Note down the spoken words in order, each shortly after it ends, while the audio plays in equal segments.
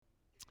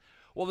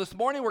Well, this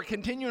morning we're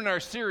continuing our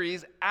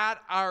series,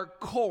 At Our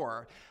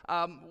Core.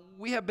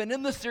 We have been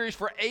in this series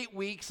for 8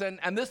 weeks,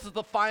 and this is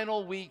the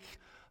final week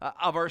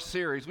of our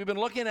series. We've been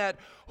looking at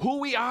who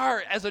we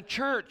are as a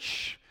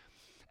church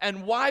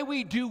and why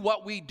we do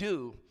what we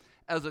do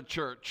as a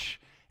church.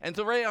 And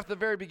so right off the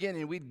very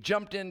beginning, we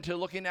jumped into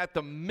looking at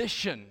the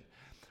mission,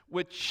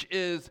 which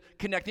is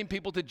connecting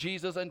people to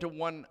Jesus and to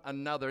one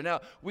another.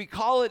 Now, we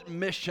call it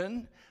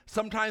mission.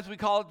 Sometimes we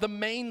call it the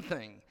main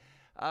thing.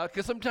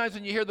 Because sometimes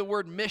when you hear the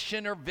word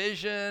mission or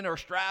vision or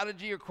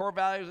strategy or core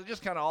values, it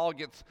just kind of all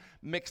gets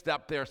mixed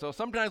up there. So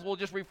sometimes we'll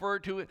just refer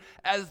to it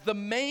as the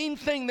main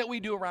thing that we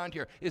do around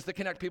here is to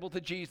connect people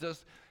to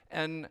Jesus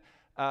and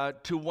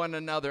to one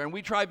another. And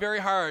we try very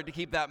hard to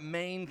keep that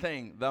main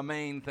thing, the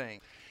main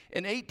thing.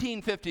 In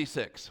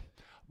 1856,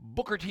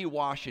 Booker T.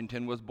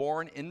 Washington was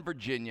born in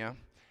Virginia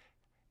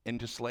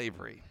into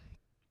slavery.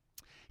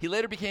 He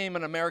later became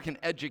an American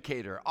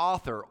educator,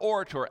 author,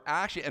 orator,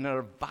 actually an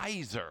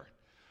advisor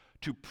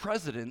to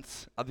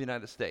presidents of the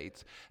United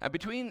States. And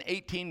between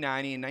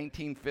 1890 and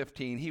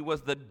 1915, he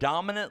was the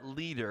dominant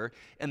leader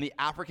in the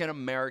African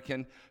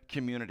American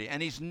community.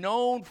 And he's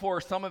known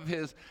for some of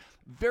his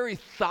very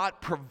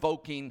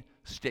thought-provoking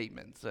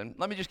statements. And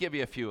let me just give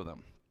you a few of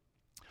them.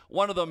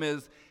 One of them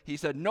is, he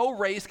said, "No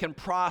race can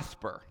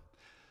prosper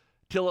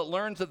till it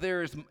learns that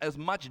there is as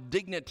much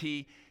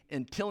dignity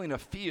in tilling a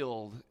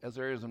field as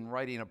there is in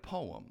writing a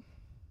poem."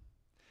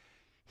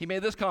 He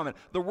made this comment: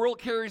 "The world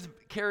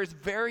cares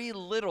very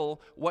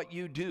little what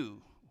you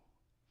do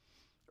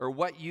or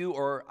what you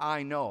or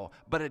I know,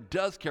 but it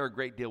does care a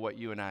great deal what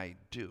you and I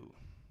do."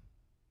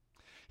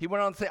 He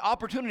went on to say,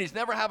 opportunities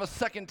never come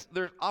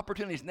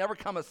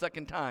a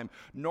second time,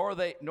 nor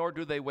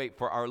do they wait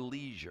for our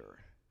leisure.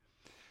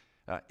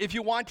 If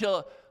you want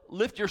to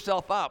lift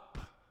yourself up,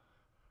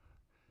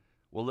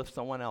 we'll lift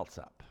someone else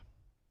up.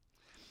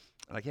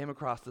 And I came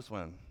across this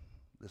one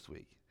this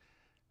week.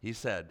 He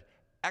said,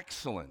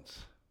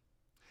 excellence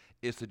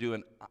is to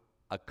do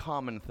a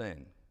common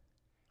thing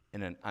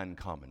in an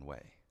uncommon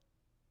way.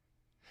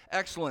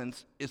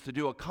 Excellence is to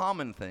do a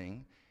common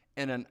thing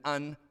in an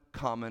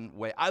uncommon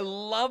way. I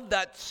love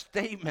that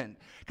statement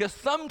because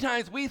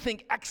sometimes we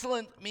think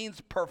excellence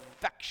means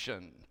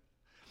perfection.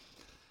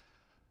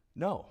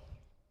 No,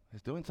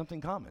 it's doing something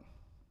common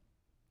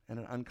in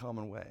an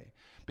uncommon way.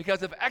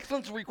 Because if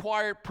excellence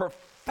required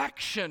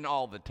perfection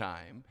all the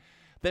time,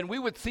 then we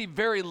would see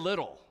very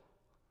little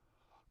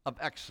of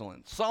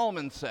excellence.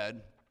 Solomon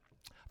said,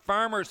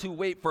 "Farmers who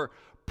wait for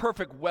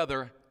perfect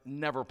weather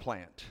never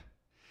plant.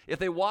 If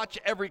they watch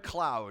every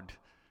cloud,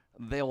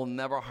 they will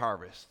never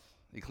harvest."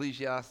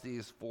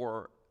 Ecclesiastes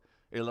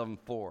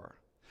 4:11-4.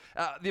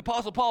 The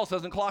Apostle Paul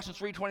says in Colossians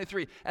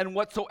 3:23, "And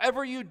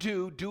whatsoever you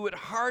do, do it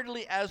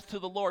heartily as to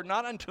the Lord,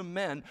 not unto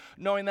men,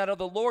 knowing that of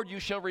the Lord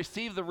you shall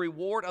receive the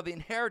reward of the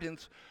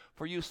inheritance,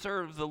 for you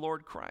serve the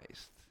Lord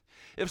Christ."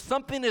 If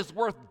something is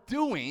worth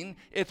doing,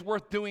 it's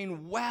worth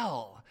doing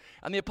well.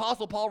 And the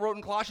Apostle Paul wrote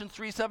in Colossians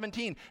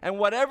 3:17, "And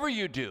whatever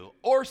you do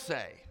or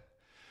say,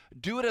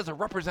 do it as a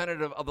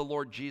representative of the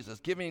Lord Jesus,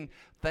 giving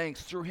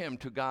thanks through him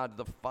to God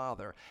the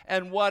Father.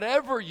 And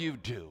whatever you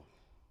do,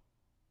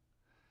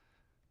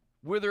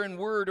 whether in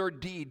word or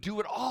deed, do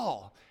it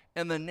all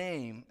in the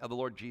name of the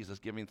Lord Jesus,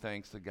 giving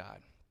thanks to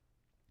God."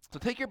 So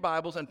take your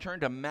Bibles and turn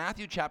to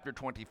Matthew chapter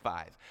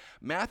 25.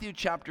 Matthew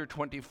chapter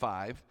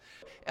 25.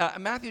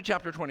 Matthew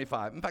chapter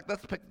 25. In fact,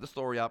 let's pick the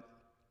story up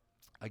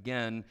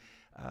again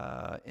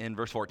in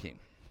verse 14.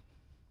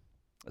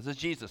 This is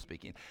Jesus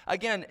speaking.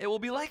 "Again, it will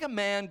be like a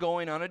man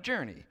going on a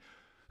journey,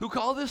 who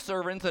called his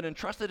servants and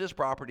entrusted his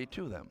property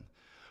to them.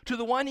 To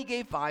the one he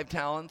gave 5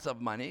 talents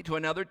of money, to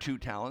another 2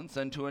 talents,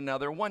 and to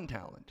another 1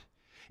 talent,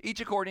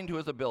 each according to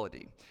his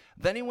ability.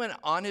 Then he went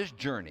on his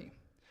journey.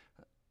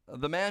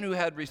 The man who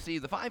had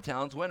received the 5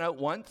 talents went out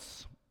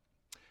once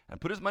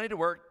and put his money to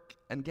work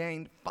and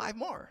gained 5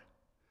 more.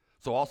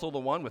 So also the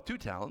one with 2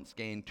 talents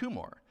gained 2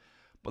 more.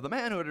 But the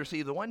man who had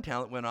received the 1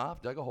 talent went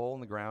off, dug a hole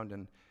in the ground,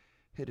 and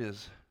hid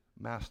his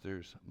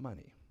master's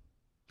money.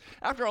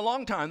 After a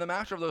long time, the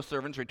master of those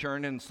servants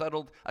returned and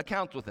settled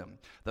accounts with him.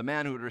 The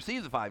man who had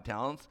received the 5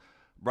 talents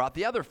brought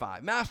the other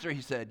 5. 'Master,'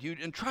 he said, 'you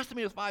entrusted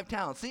me with 5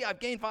 talents. See, I've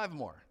gained 5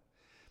 more.'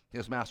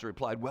 His master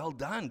replied, 'Well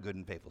done, good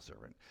and faithful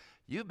servant.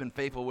 You've been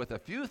faithful with a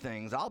few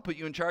things. I'll put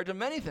you in charge of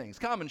many things.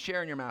 Come and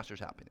share in your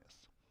master's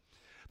happiness.'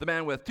 The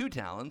man with 2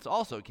 talents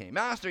also came.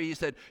 'Master,' he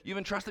said, 'you've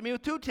entrusted me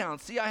with 2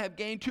 talents. See, I have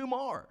gained 2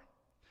 more.'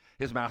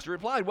 His master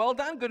replied, 'Well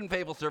done, good and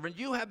faithful servant.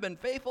 You have been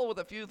faithful with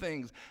a few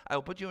things. I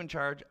will put you in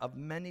charge of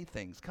many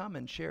things. Come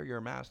and share your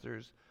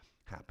master's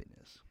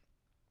happiness.'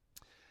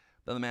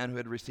 Then the man who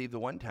had received the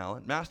 1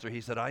 talent, 'Master,'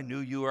 he said, 'I knew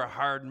you were a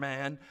hard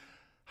man,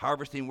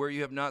 harvesting where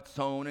you have not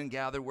sown and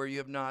gathered where you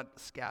have not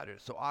scattered.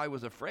 So I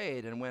was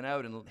afraid and went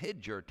out and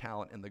hid your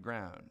talent in the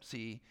ground.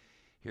 See,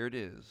 here it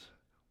is,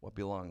 what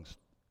belongs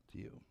to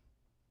you.'"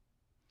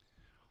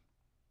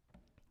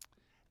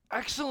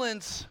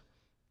 Excellence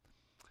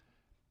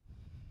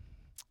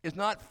is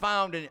not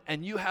found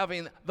in you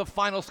having the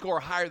final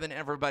score higher than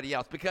everybody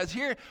else. Because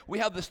here we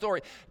have the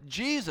story.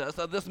 Jesus,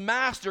 this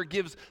master,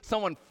 gives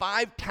someone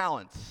 5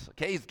 talents.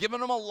 Okay, he's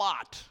given him a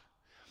lot.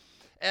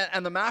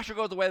 And the master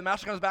goes away, the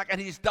master comes back, and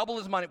he's doubled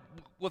his money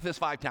with his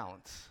 5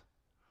 talents.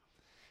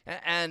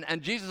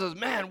 And Jesus says,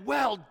 man,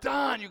 well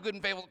done, you good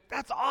and faithful.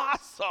 That's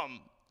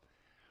awesome.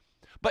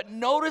 But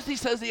notice he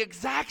says the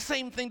exact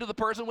same thing to the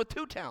person with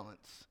 2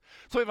 talents.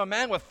 So we have a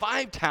man with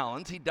 5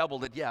 talents. He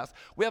doubled it, yes.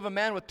 We have a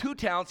man with 2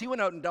 talents. He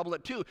went out and doubled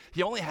it too.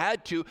 He only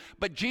had 2.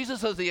 But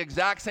Jesus says the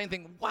exact same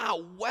thing.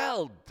 Wow,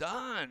 well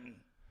done.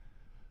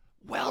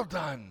 Well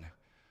done,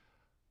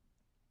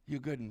 you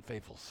good and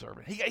faithful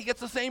servant. He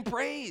gets the same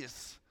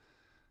praise,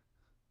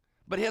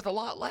 but he has a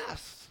lot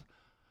less.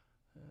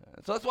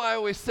 So that's why I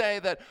always say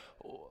that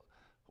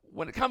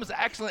when it comes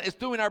to excellence, it's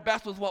doing our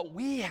best with what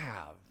we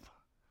have,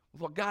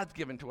 with what God's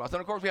given to us.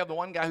 And of course, we have the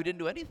one guy who didn't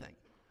do anything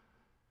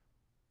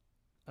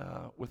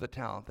with the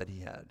talent that he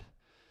had.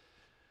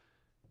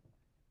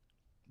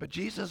 But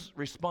Jesus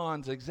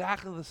responds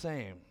exactly the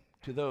same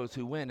to those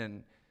who went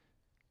and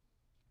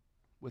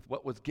with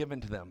what was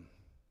given to them,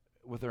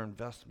 with their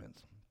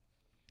investments.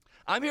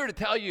 I'm here to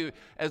tell you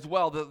as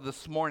well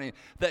this morning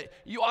that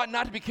you ought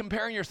not to be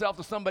comparing yourself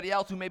to somebody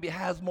else who maybe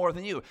has more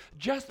than you.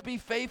 Just be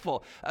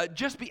faithful.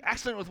 Just be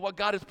excellent with what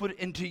God has put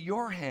into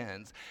your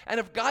hands. And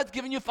if God's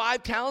given you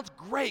 5 talents,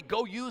 great,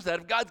 go use that.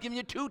 If God's given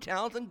you 2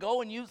 talents, then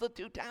go and use the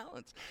 2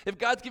 talents. If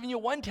God's given you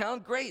 1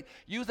 talent, great,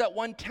 use that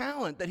 1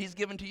 talent that he's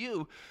given to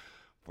you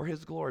for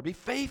his glory. Be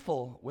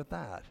faithful with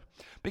that.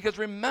 Because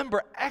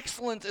remember,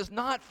 excellence is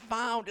not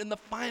found in the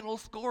final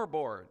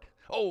scoreboard.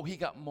 Oh, he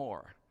got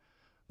more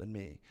than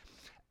me.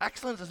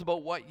 Excellence is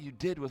about what you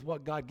did with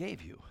what God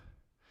gave you.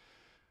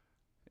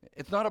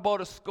 It's not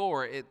about a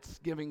score. It's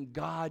giving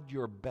God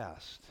your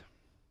best.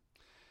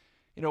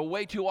 You know,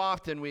 way too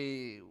often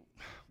we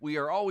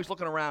are always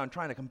looking around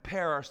trying to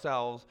compare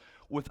ourselves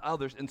with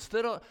others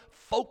instead of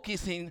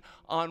focusing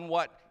on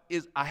what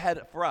is ahead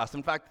for us.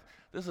 In fact,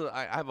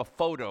 I have a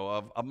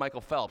photo of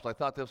Michael Phelps. I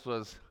thought this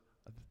was,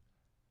 I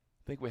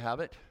think we have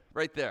it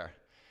right there.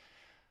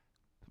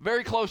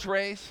 Very close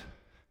race.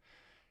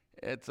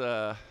 It's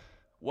a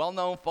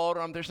well-known photo.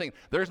 I'm just thinking,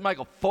 there's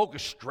Michael,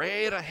 focused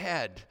straight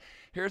ahead.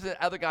 Here's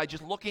the other guy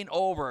just looking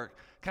over,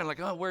 kind of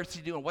like, oh, where's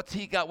he doing? What's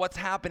he got? What's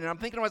happening? And I'm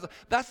thinking to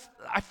myself,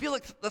 I feel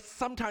like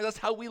sometimes that's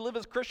how we live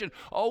as Christians,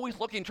 always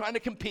looking, trying to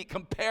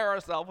compare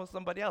ourselves with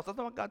somebody else. That's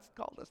not what God's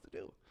called us to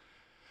do.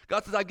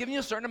 God says, I've given you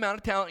a certain amount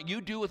of talent.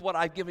 You do with what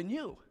I've given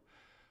you.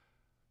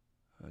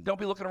 Don't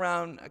be looking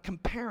around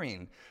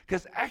comparing,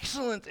 because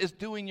excellence is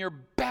doing your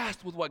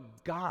best with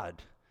what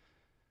God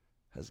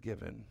has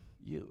given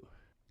you.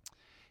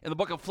 In the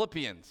book of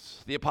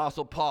Philippians, the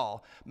Apostle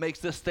Paul makes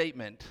this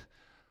statement.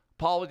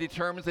 Paul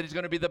determines that he's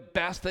going to be the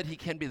best that he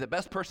can be, the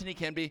best person he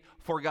can be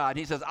for God.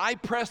 He says, I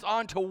press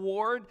on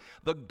toward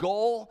the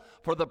goal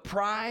for the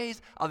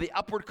prize of the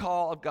upward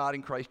call of God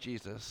in Christ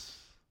Jesus.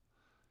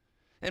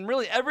 And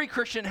really, every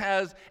Christian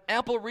has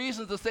ample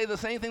reasons to say the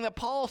same thing that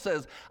Paul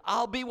says.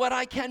 I'll be what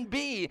I can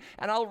be,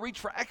 and I'll reach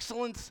for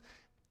excellence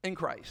in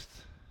Christ.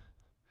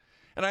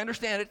 And I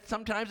understand it.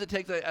 Sometimes it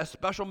takes a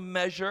special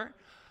measure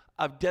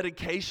of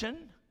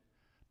dedication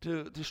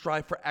to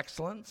strive for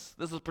excellence.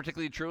 This is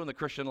particularly true in the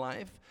Christian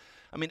life.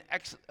 I mean,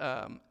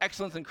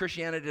 excellence in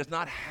Christianity does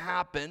not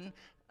happen,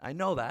 I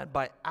know that,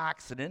 by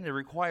accident. It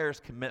requires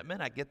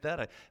commitment. I get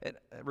that. It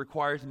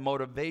requires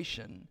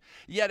motivation.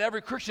 Yet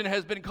every Christian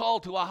has been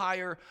called to a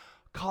higher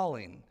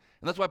calling.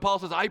 And that's why Paul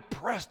says, I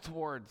press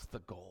towards the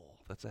goal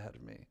that's ahead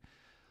of me.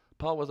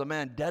 Paul was a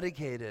man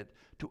dedicated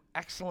to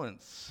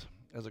excellence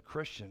as a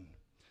Christian.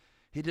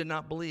 He did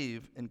not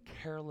believe in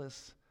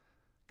careless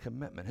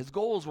commitment. His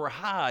goals were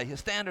high. His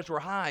standards were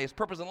high. His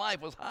purpose in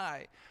life was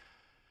high.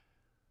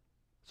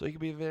 So he could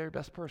be the very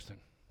best person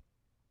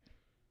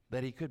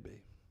that he could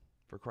be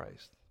for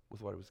Christ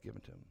with what was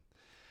given to him.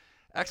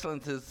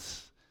 Excellence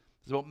is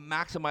about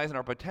maximizing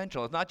our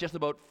potential. It's not just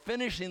about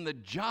finishing the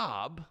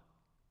job,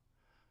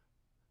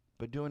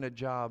 but doing a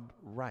job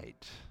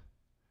right.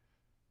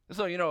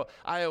 So,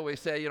 I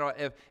always say,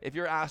 if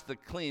you're asked to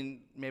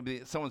clean,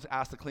 maybe someone's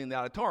asked to clean the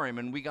auditorium,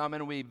 and we come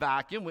in and we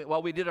vacuum,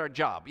 we did our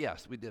job.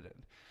 Yes, we did it.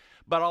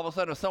 But all of a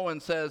sudden, if someone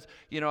says,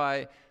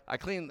 I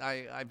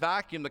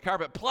vacuum the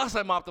carpet, plus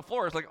I mop the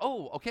floor, it's like,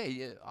 oh,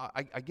 okay,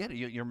 I get it.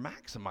 You're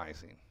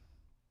maximizing.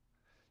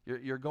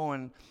 You're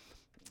going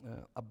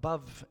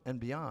above and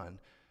beyond.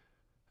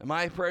 And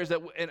my prayer is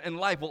that in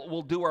life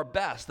we'll do our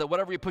best, that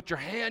whatever you put your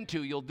hand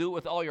to, you'll do it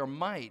with all your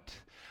might.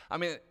 I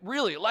mean,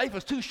 really, life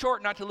is too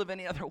short not to live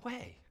any other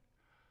way.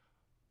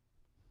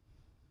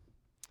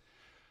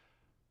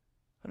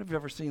 I don't know if you've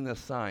ever seen this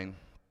sign.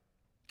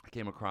 I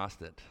came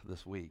across it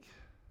this week.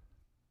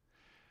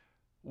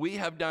 We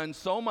have done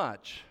so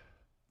much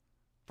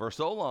for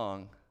so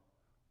long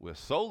with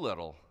so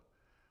little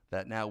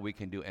that now we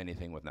can do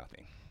anything with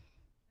nothing.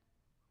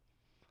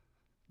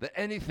 That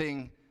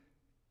anything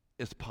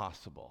is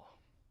possible.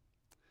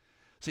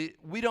 See,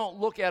 we don't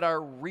look at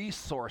our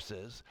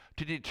resources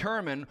to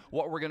determine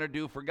what we're going to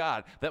do for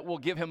God, that we'll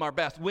give him our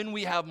best. When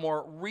we have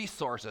more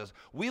resources,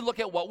 we look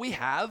at what we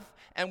have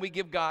and we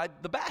give God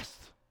the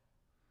best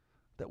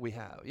that we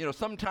have.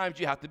 Sometimes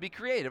you have to be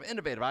creative,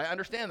 innovative. I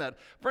understand that.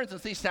 For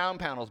instance, these sound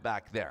panels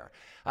back there.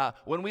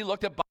 When we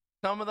looked at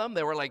some of them,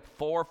 they were like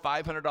 $400 or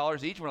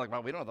 $500 each. We're like,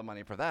 well, we don't have the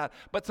money for that.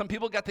 But some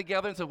people got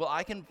together and said, well,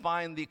 I can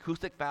find the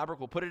acoustic fabric.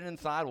 We'll put it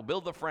inside. We'll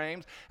build the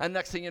frames. And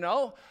next thing you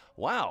know,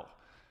 wow.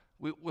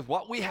 With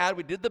what we had,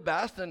 we did the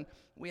best, and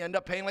we end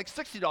up paying like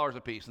 $60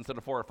 a piece instead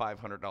of $400 or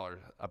 $500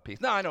 a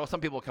piece. Now, I know some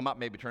people will come up,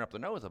 maybe turn up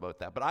their nose about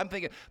that, but I'm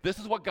thinking this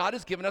is what God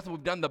has given us, and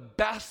we've done the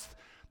best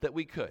that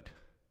we could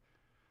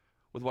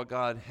with what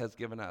God has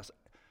given us.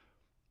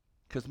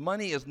 Because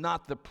money is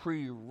not the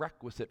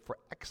prerequisite for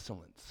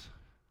excellence.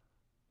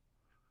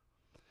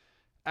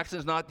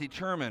 Excellence is not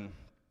determined,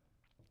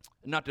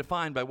 not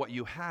defined by what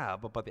you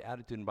have, but by the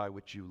attitude by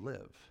which you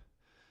live.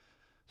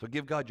 So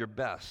give God your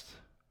best,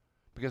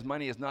 because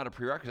money is not a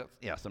prerequisite.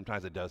 Yeah,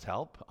 sometimes it does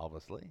help,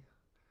 obviously,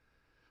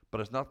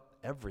 but it's not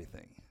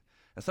everything.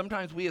 And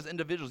sometimes we as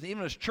individuals,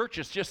 even as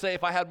churches, just say,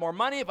 if I had more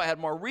money, if I had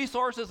more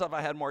resources, if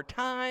I had more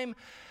time,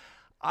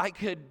 I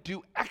could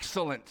do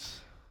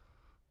excellence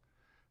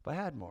if I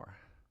had more.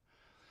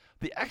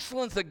 The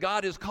excellence that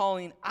God is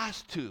calling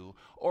us to,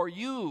 or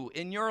you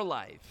in your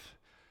life,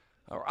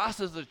 or us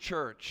as a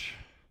church,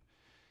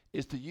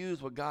 is to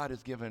use what God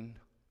has given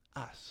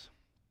us.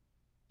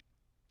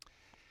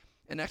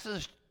 In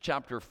Exodus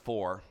chapter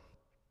 4,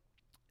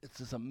 it's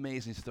this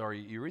amazing story.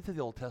 You read through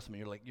the Old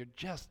Testament,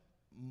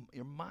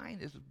 your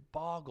mind is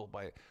boggled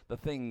by the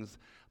things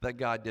that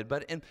God did.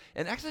 But in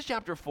Exodus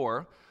chapter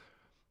 4,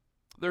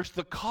 there's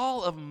the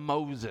call of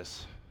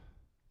Moses.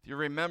 If you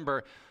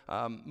remember,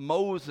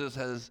 Moses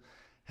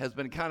has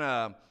been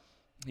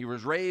he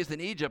was raised in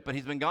Egypt, but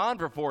he's been gone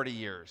for 40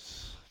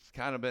 years. He's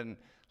kind of been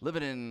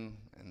living in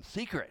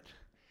secret.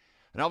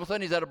 And all of a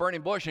sudden he's at a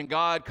burning bush, and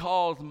God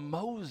calls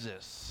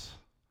Moses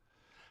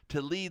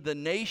to lead the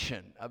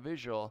nation of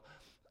Israel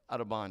out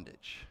of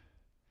bondage.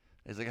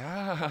 He's like,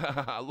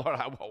 Lord,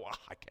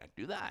 I can't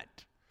do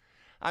that.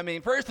 I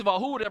mean, first of all,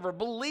 who would ever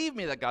believe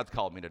me that God's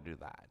called me to do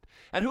that?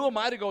 And who am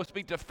I to go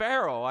speak to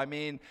Pharaoh? I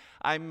mean,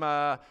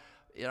 I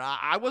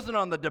wasn't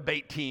on the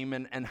debate team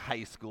in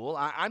high school.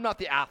 I'm not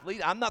the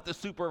athlete. I'm not the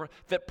super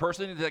fit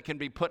person that can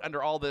be put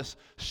under all this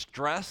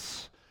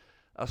stress,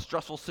 a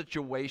stressful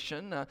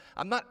situation.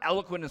 I'm not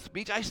eloquent in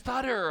speech. I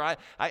stutter.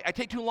 I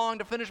take too long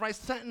to finish my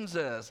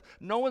sentences.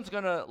 No one's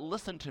going to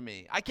listen to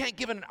me. I can't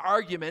give an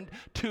argument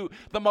to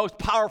the most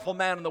powerful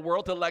man in the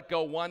world to let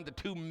go 1 to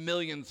 2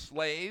 million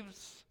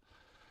slaves.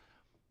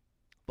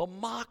 They'll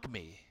mock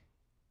me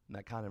in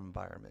that kind of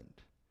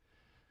environment.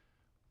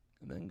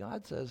 And then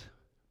God says,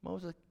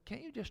 Moses,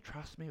 can't you just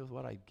trust me with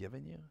what I've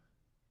given you?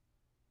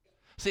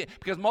 See,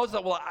 because Moses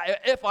said, well,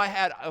 if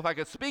I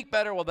could speak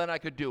better, well, then I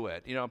could do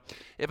it.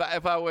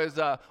 If I was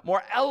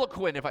more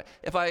eloquent,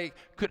 if I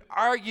could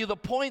argue the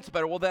points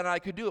better, well, then I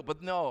could do it.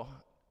 But no,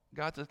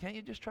 God says, can't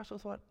you just trust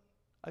with what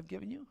I've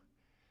given you?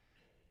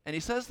 And he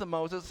says to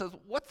Moses,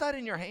 what's that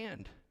in your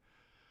hand?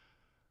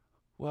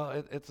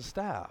 Well, it's a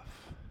staff.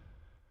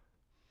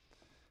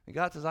 And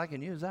God says, I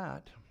can use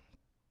that.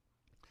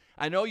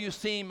 I know you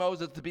seem,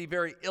 Moses, to be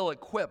very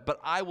ill-equipped, but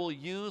I will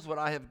use what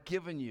I have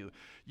given you.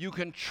 You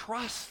can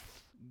trust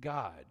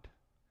God.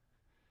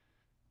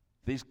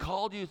 If he's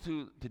called you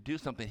to do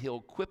something,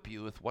 he'll equip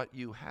you with what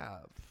you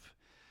have.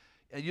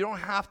 And you don't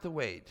have to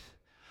wait,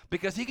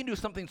 because he can do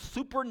something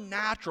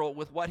supernatural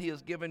with what he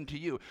has given to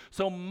you.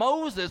 So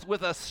Moses,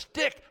 with a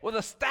stick, with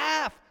a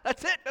staff,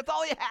 that's it. That's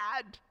all he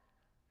had.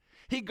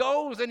 He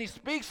goes and he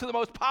speaks to the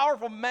most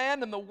powerful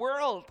man in the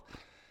world.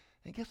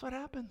 And guess what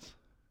happens?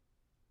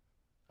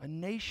 A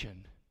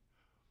nation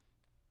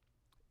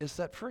is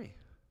set free.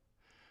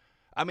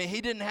 I mean,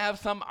 he didn't have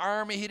some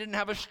army. He didn't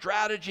have a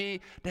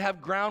strategy to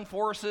have ground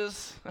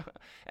forces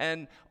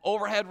and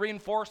overhead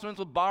reinforcements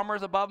with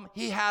bombers above him.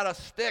 He had a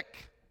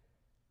stick.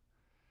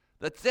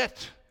 That's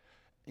it.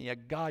 And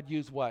yet God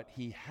used what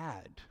he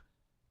had.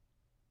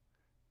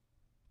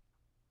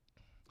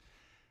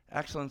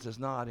 Excellence is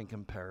not in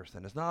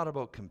comparison. It's not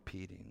about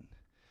competing.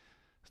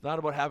 It's not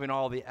about having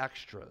all the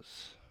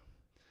extras.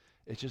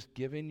 It's just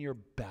giving your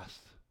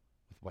best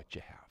with what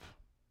you have.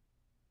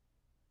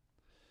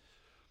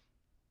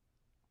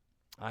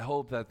 I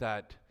hope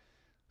that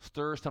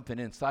stirs something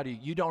inside of you.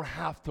 You don't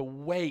have to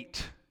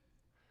wait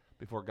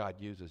before God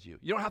uses you.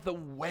 You don't have to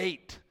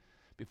wait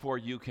before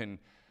you can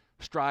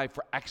strive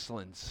for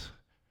excellence.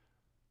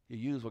 You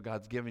use what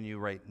God's given you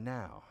right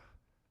now.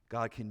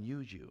 God can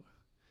use you,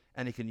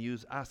 and he can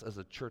use us as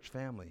a church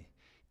family.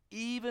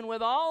 Even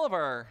with all of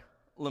our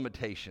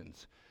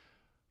limitations,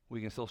 we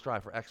can still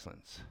strive for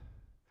excellence.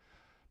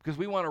 Because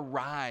we want to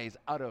rise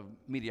out of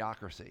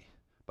mediocrity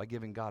by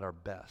giving God our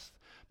best.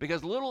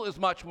 Because little is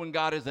much when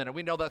God is in it.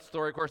 We know that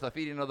story, of course, the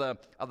feeding of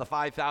the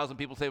 5,000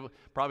 people, say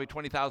probably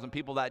 20,000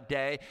 people that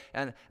day,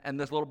 and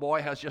this little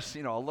boy has just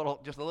a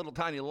little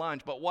tiny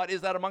lunch. But what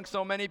is that amongst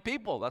so many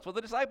people? That's what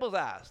the disciples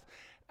asked.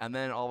 And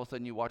then all of a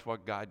sudden you watch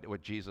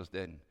what Jesus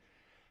did,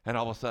 and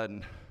all of a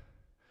sudden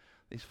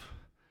these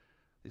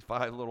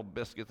 5 little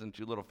biscuits and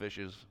 2 little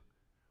fishes,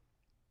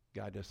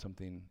 God does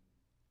something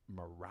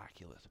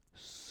miraculous,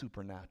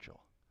 supernatural.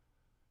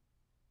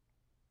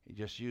 He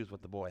just used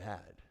what the boy had.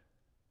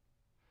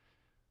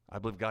 I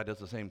believe God does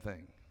the same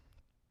thing.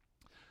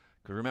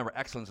 Because remember,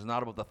 excellence is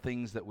not about the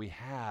things that we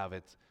have.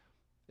 It's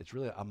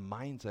really a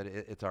mindset.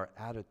 It's our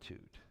attitude.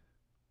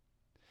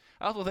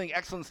 I also think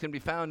excellence can be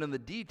found in the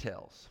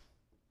details.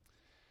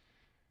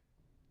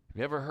 Have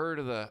you ever heard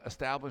of the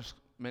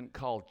establishment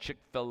called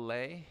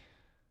Chick-fil-A?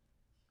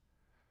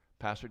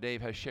 Pastor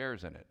Dave has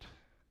shares in it.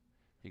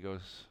 He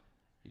goes,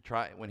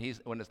 when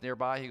it's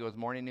nearby, he goes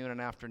morning, noon,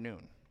 and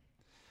afternoon.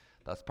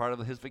 That's part of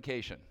his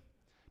vacation.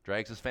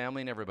 Drags his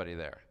family and everybody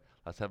there.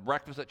 Let's have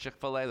breakfast at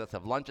Chick-fil-A. Let's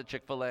have lunch at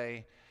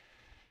Chick-fil-A.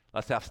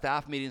 Let's have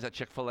staff meetings at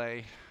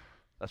Chick-fil-A.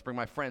 Let's bring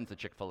my friends to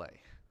Chick-fil-A.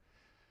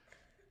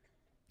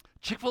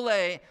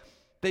 Chick-fil-A,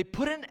 they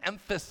put an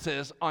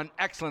emphasis on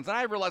excellence. And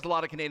I realize a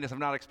lot of Canadians have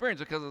not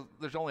experienced it because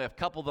there's only a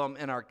couple of them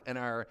in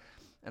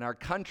our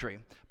country.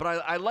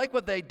 But I like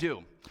what they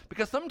do.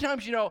 Because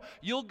sometimes,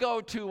 you'll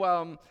go to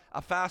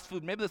a fast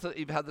food, maybe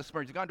you've had this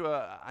experience, you've gone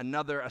to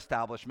another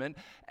establishment,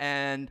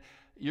 and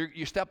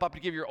you step up to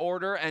give your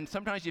order, and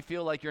sometimes you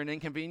feel like you're an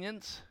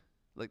inconvenience.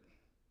 Like,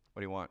 what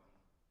do you want?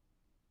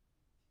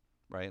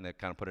 Right? And they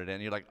kind of put it in.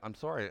 You're like, I'm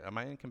sorry, am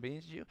I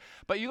inconveniencing you?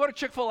 But you go to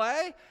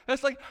Chick-fil-A, and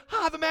it's like,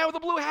 the man with the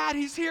blue hat,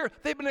 he's here.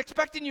 They've been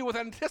expecting you with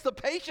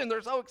anticipation.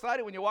 They're so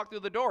excited when you walk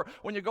through the door.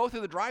 When you go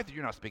through the drive-thru,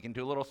 you're not speaking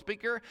to a little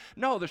speaker.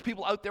 No, there's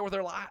people out there with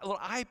their little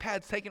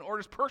iPads taking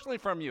orders personally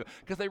from you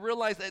because they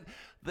realize that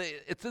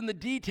it's in the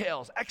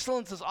details.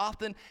 Excellence is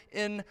often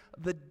in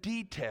the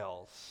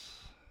details.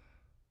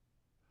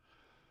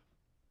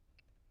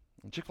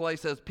 And Chick-fil-A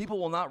says people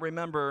will not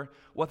remember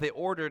what they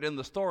ordered in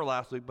the store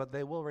last week, but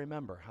they will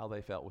remember how they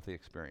felt with the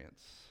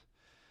experience.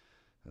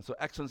 And so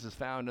excellence is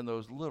found in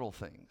those little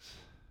things.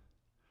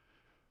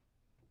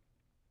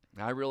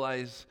 Now, I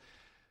realize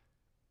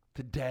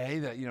today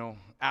that,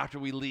 after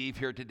we leave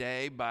here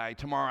today, by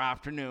tomorrow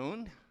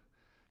afternoon,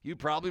 you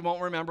probably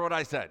won't remember what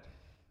I said.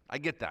 I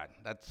get that.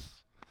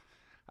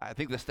 I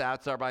think the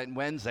stats are by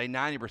Wednesday,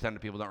 90%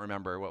 of people don't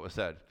remember what was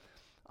said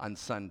on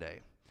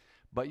Sunday.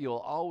 But you'll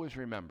always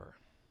remember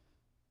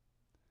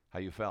how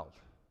you felt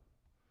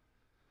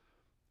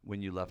when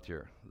you left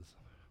here.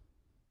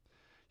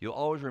 You'll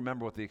always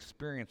remember what the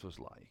experience was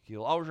like.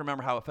 You'll always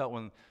remember how it felt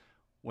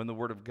when the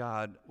Word of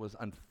God was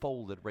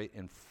unfolded right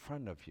in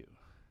front of you.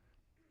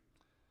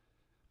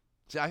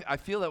 See, I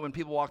feel that when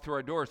people walk through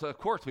our doors, of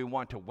course we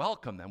want to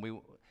welcome them,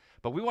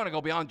 but we want to go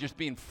beyond just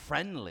being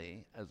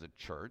friendly as a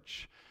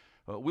church.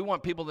 We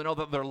want people to know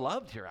that they're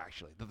loved here,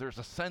 actually, that there's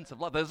a sense of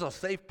love. There's a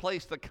safe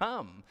place to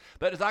come.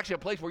 That is actually a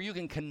place where you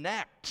can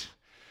connect.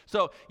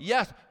 So,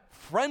 yes,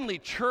 friendly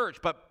church,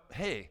 but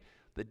hey,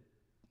 the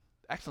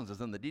excellence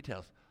is in the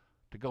details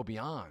to go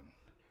beyond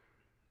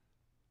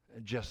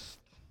just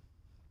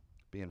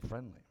being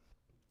friendly.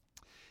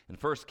 In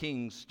 1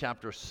 Kings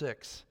chapter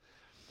 6,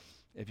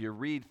 if you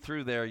read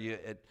through there,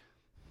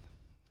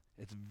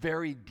 it's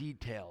very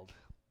detailed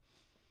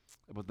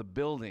about the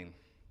building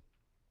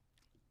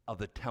of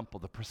the temple,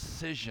 the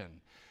precision,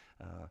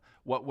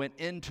 what went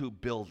into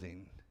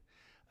building.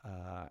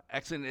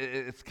 Excellent.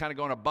 It's kind of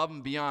going above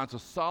and beyond. So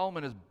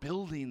Solomon is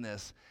building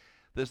this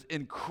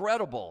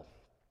incredible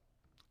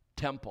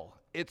temple.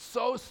 It's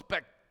so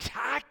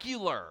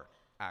spectacular,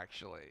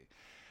 actually,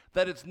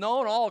 that it's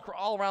known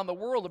all around the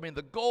world. I mean,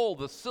 the gold,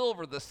 the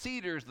silver, the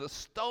cedars, the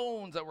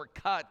stones that were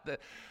cut,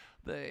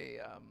 the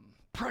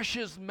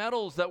precious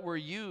metals that were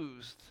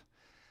used.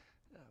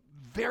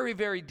 Very,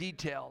 very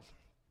detailed.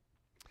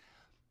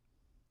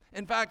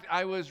 In fact,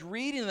 I was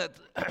reading that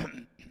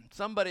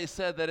somebody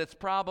said that it's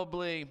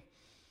probably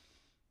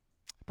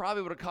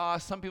would have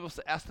cost, some people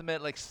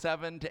estimate like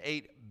 $7 to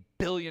 $8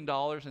 billion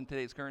in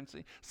today's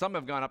currency. Some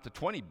have gone up to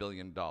 $20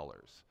 billion.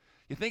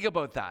 You think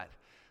about that.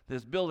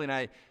 This building,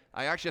 I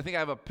think I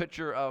have a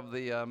picture of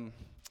the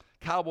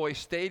Cowboy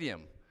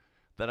Stadium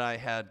that I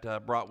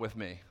had brought with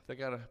me. I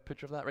got a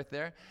picture of that right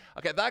there.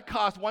 Okay, that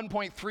cost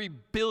 $1.3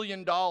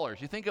 billion.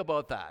 You think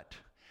about that.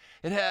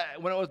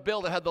 When it was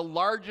built, it had the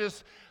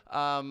largest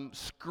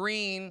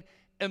screen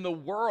in the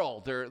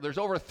world. There's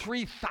over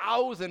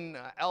 3,000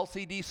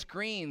 LCD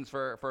screens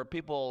for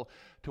people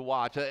to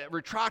watch. A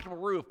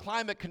retractable roof,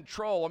 climate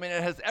control. I mean,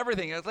 it has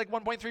everything. It's like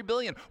 $1.3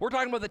 billion. We're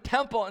talking about the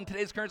temple in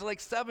today's currency, like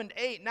 $7,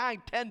 $8,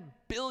 $9, $10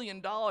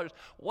 billion.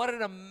 What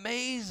an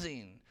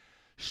amazing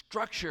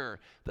structure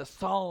that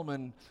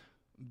Solomon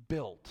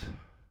built.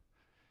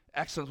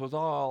 Excellence was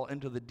all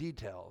into the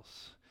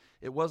details.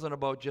 It wasn't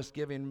about just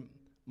giving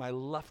my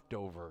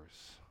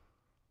leftovers.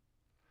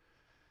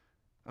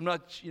 I'm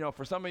not,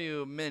 for some of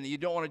you men, you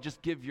don't want to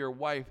just give your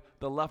wife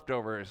the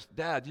leftovers.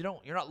 Dad,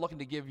 you're not looking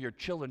to give your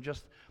children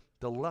just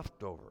the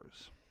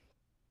leftovers.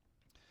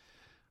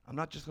 I'm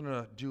not just going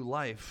to do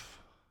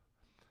life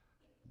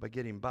by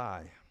getting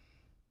by.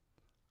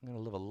 I'm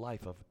going to live a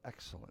life of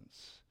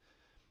excellence.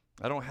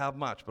 I don't have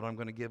much, but I'm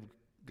going to give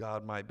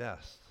God my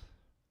best.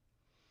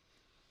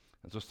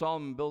 And so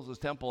Solomon builds his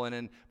temple, and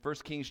in 1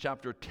 Kings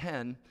chapter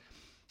 10,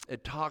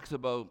 it talks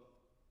about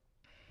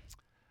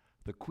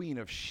the Queen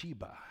of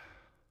Sheba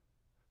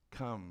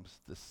comes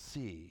to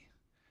see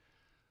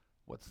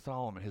what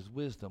Solomon, his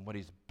wisdom, what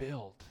he's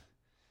built.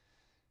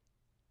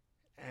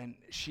 And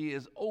she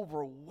is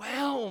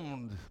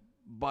overwhelmed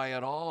by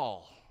it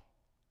all.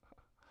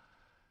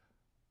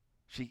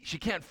 She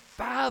can't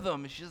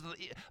fathom.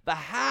 The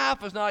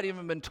half has not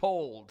even been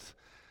told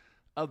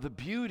of the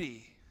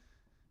beauty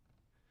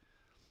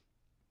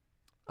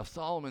of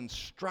Solomon's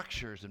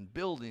structures and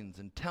buildings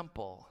and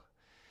temple.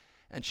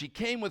 And she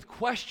came with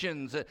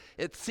questions.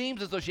 It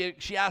seems as though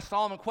she asked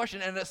Solomon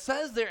questions. And it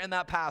says there in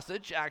that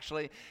passage,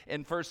 actually,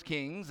 in 1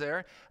 Kings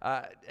there,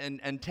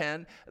 and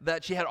 10,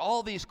 that she had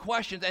all these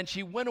questions. And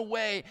she went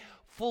away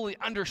fully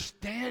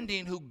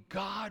understanding who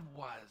God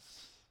was.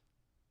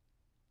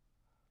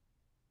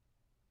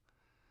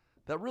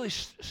 That really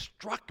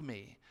struck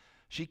me.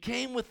 She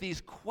came with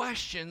these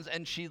questions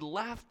and she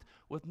left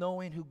with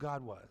knowing who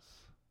God was.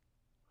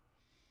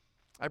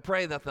 I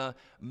pray that the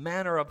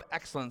manner of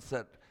excellence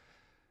that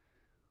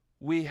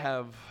we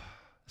have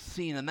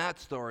seen in that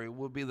story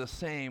will be the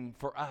same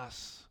for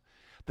us.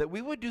 That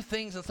we would do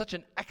things in such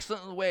an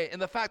excellent way.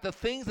 And the fact that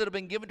things that have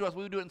been given to us,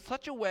 we would do it in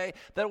such a way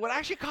that it would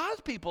actually cause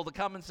people to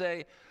come and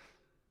say,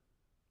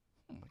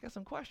 I got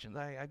some questions.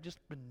 I've just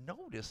been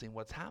noticing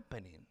what's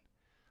happening.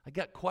 I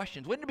got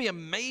questions. Wouldn't it be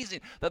amazing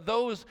that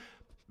those,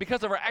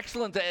 because of our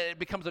excellence, it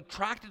becomes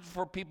attractive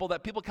for people,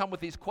 that people come with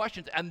these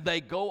questions and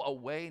they go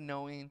away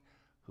knowing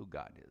who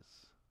God is.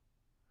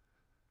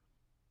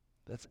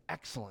 That's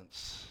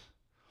excellence.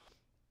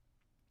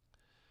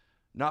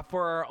 Not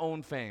for our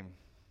own fame,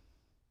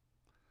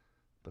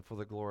 but for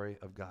the glory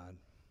of God.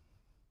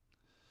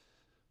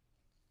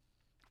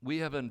 We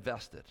have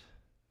invested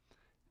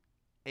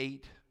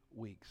 8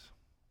 weeks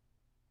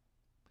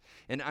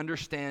in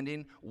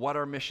understanding what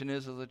our mission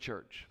is as a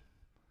church,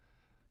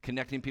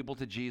 connecting people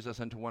to Jesus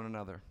and to one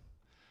another.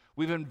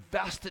 We've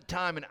invested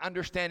time in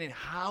understanding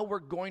how we're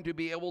going to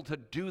be able to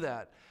do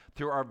that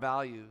through our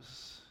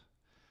values.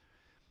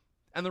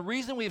 And the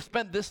reason we've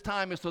spent this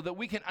time is so that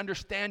we can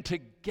understand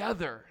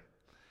together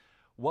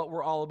what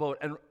we're all about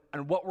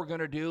and what we're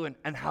going to do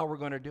and how we're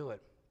going to do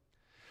it.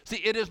 See,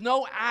 it is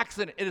no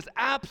accident. It is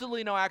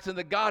absolutely no accident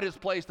that God has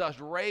placed us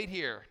right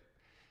here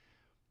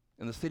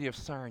in the city of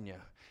Sarnia.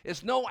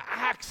 It's no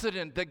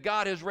accident that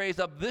God has raised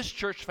up this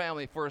church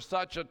family for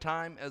such a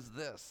time as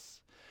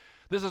this.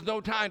 This is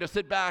no time to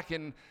sit back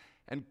and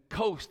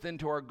coast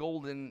into our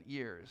golden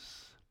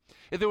years.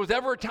 If there was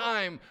ever a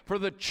time for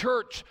the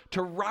church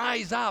to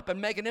rise up and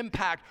make an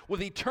impact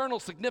with eternal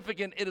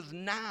significance, it is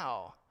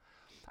now.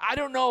 I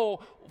don't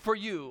know for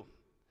you.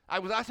 I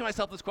was asking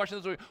myself this question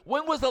this week.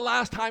 When was the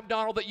last time,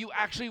 Donald, that you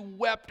actually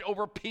wept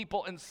over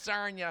people in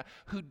Sarnia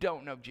who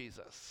don't know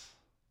Jesus?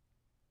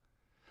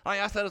 I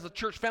asked that as a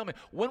church family.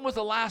 When was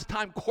the last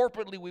time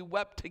corporately we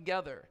wept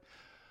together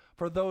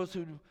for those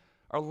who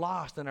are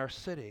lost in our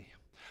city?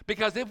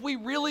 Because if we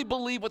really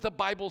believe what the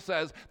Bible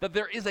says, that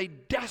there is a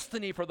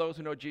destiny for those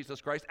who know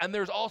Jesus Christ, and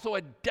there's also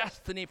a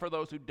destiny for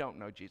those who don't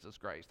know Jesus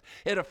Christ.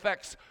 It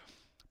affects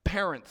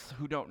parents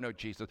who don't know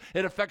Jesus.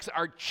 It affects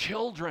our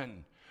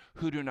children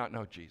who do not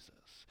know Jesus.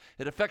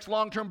 It affects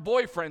long-term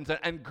boyfriends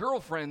and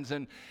girlfriends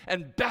and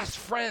best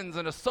friends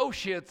and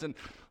associates and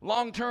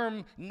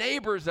long-term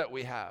neighbors that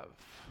we have.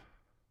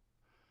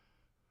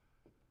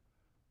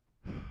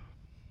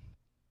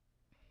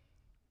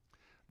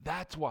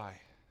 That's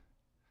why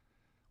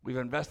we've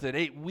invested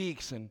 8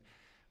 weeks in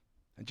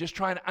just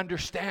trying to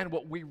understand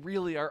what we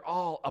really are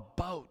all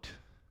about.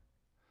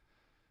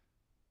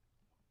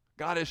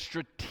 God has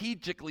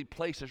strategically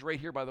placed us right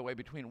here, by the way,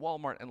 between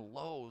Walmart and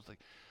Lowe's. Like,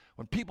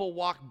 when people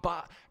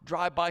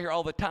drive by here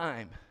all the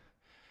time,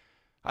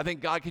 I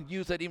think God can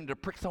use that even to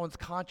prick someone's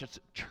conscience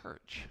at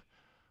church.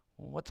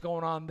 What's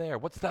going on there?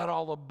 What's that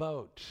all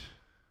about?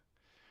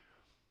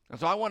 And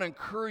so I want to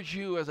encourage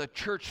you as a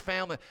church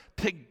family,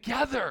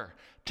 together,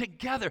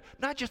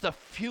 not just a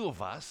few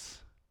of us.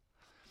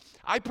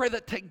 I pray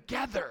that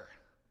together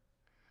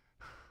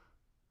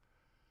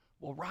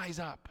we'll rise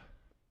up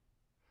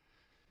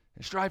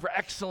and strive for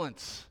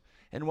excellence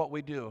in what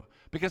we do.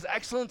 Because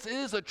excellence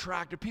is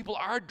attractive. People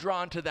are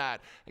drawn to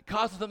that. It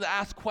causes them to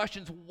ask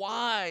questions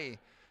why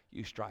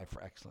you strive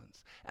for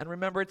excellence. And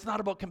remember, it's not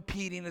about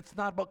competing. It's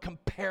not about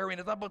comparing.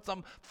 It's not about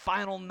some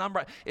final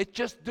number. It's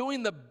just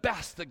doing the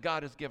best that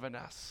God has given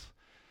us.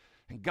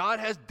 And God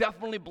has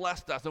definitely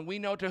blessed us. And we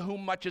know to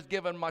whom much is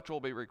given, much will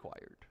be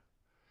required.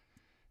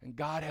 And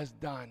God has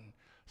done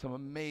some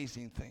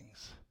amazing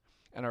things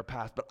in our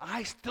past. But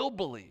I still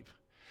believe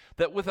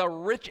that with a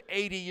rich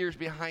 80 years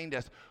behind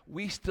us,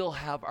 we still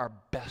have our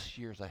best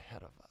years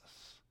ahead of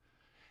us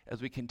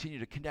as we continue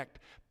to connect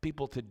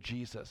people to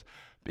Jesus.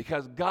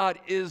 Because God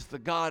is the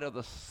God of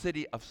the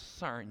city of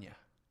Sarnia.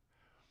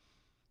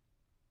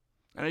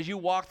 And as you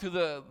walk through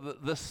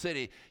the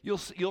city,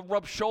 you'll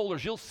rub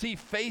shoulders, you'll see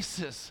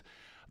faces,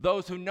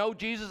 those who know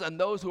Jesus and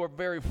those who are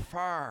very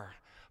far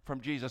from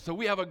Jesus. So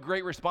we have a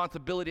great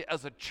responsibility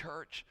as a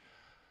church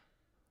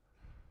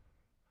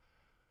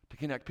to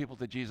connect people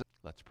to Jesus.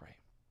 Let's pray.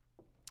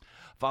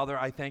 Father,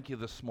 I thank you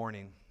this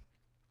morning.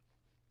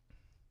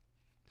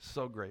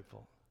 So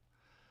grateful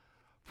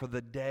for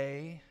the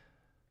day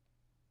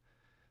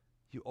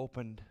you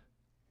opened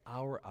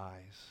our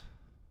eyes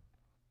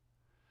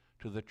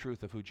to the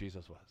truth of who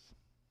Jesus was.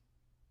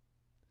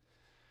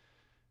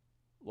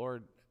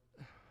 Lord,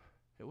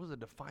 it was a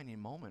defining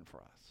moment for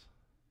us.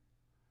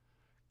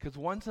 Because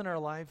once in our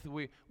life,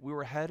 we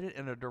were headed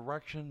in a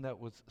direction that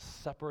was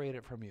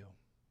separated from you.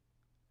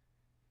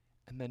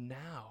 And then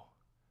now,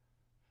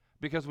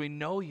 because we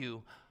know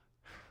you,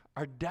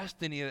 our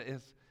destiny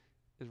is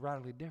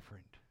radically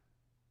different.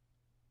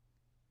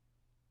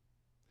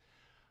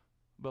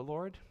 But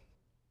Lord,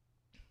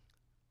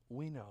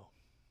 we know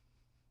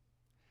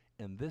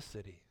in this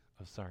city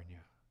of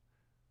Sarnia,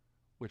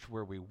 which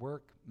where we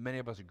work, many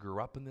of us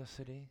grew up in this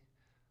city,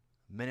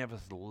 many of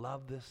us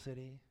love this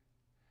city,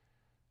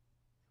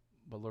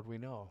 but Lord, we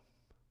know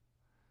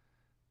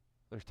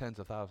there's tens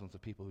of thousands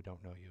of people who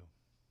don't know you.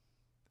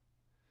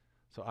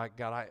 So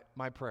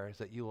my prayer is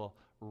that you will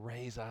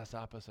raise us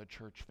up as a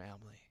church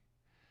family,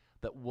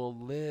 that will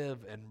live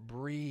and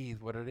breathe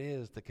what it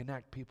is to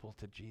connect people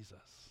to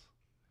Jesus.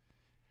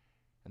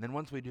 And then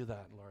once we do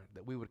that, Lord,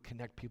 that we would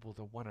connect people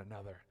to one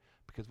another,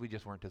 because we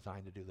just weren't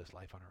designed to do this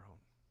life on our own.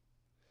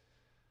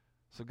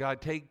 So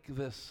God, take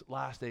this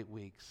last 8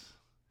 weeks.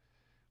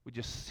 We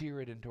just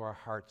sear it into our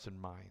hearts and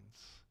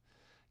minds.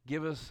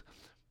 Give us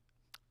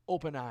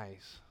open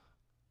eyes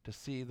to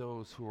see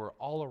those who are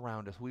all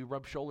around us, we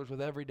rub shoulders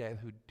with every day,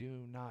 who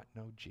do not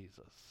know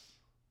Jesus.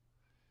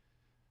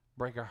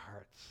 Break our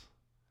hearts.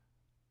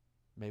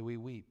 May we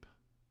weep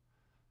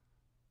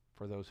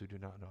for those who do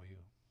not know you.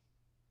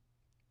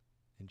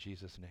 In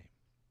Jesus' name,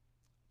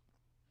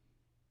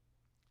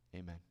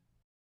 amen.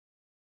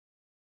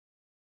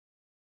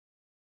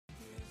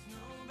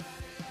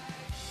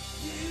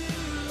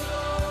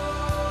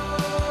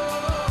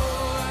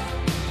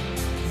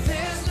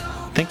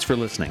 Thanks for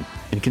listening,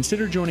 and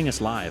consider joining us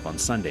live on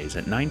Sundays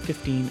at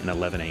 9:15 and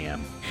 11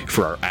 a.m.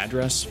 For our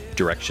address,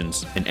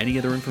 directions, and any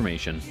other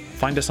information,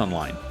 find us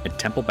online at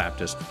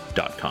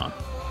templebaptist.com.